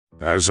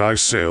As I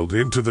sailed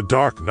into the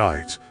dark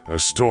night, a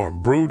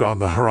storm brewed on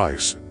the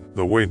horizon.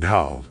 The wind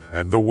howled,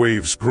 and the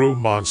waves grew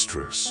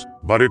monstrous.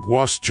 But it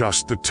was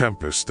just the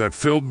tempest that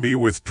filled me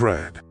with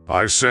dread.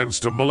 I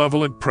sensed a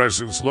malevolent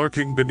presence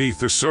lurking beneath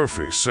the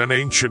surface, an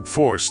ancient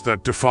force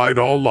that defied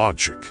all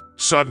logic.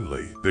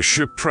 Suddenly, the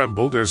ship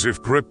trembled as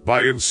if gripped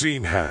by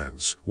unseen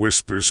hands.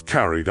 Whispers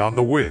carried on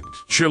the wind,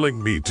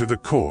 chilling me to the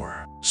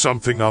core.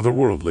 Something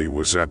otherworldly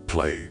was at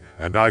play,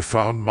 and I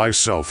found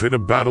myself in a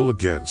battle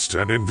against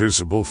an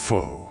invisible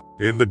foe.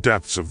 In the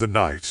depths of the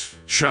night,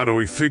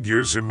 shadowy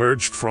figures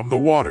emerged from the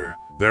water,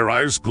 their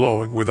eyes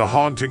glowing with a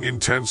haunting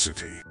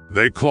intensity.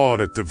 They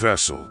clawed at the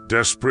vessel,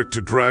 desperate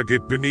to drag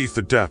it beneath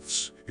the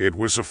depths. It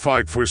was a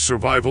fight for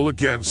survival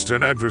against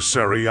an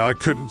adversary I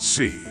couldn't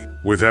see.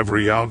 With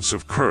every ounce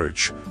of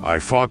courage, I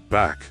fought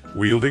back,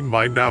 wielding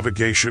my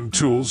navigation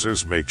tools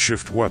as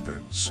makeshift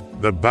weapons.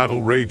 The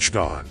battle raged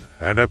on,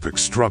 an epic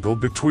struggle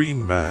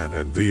between man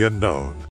and the unknown.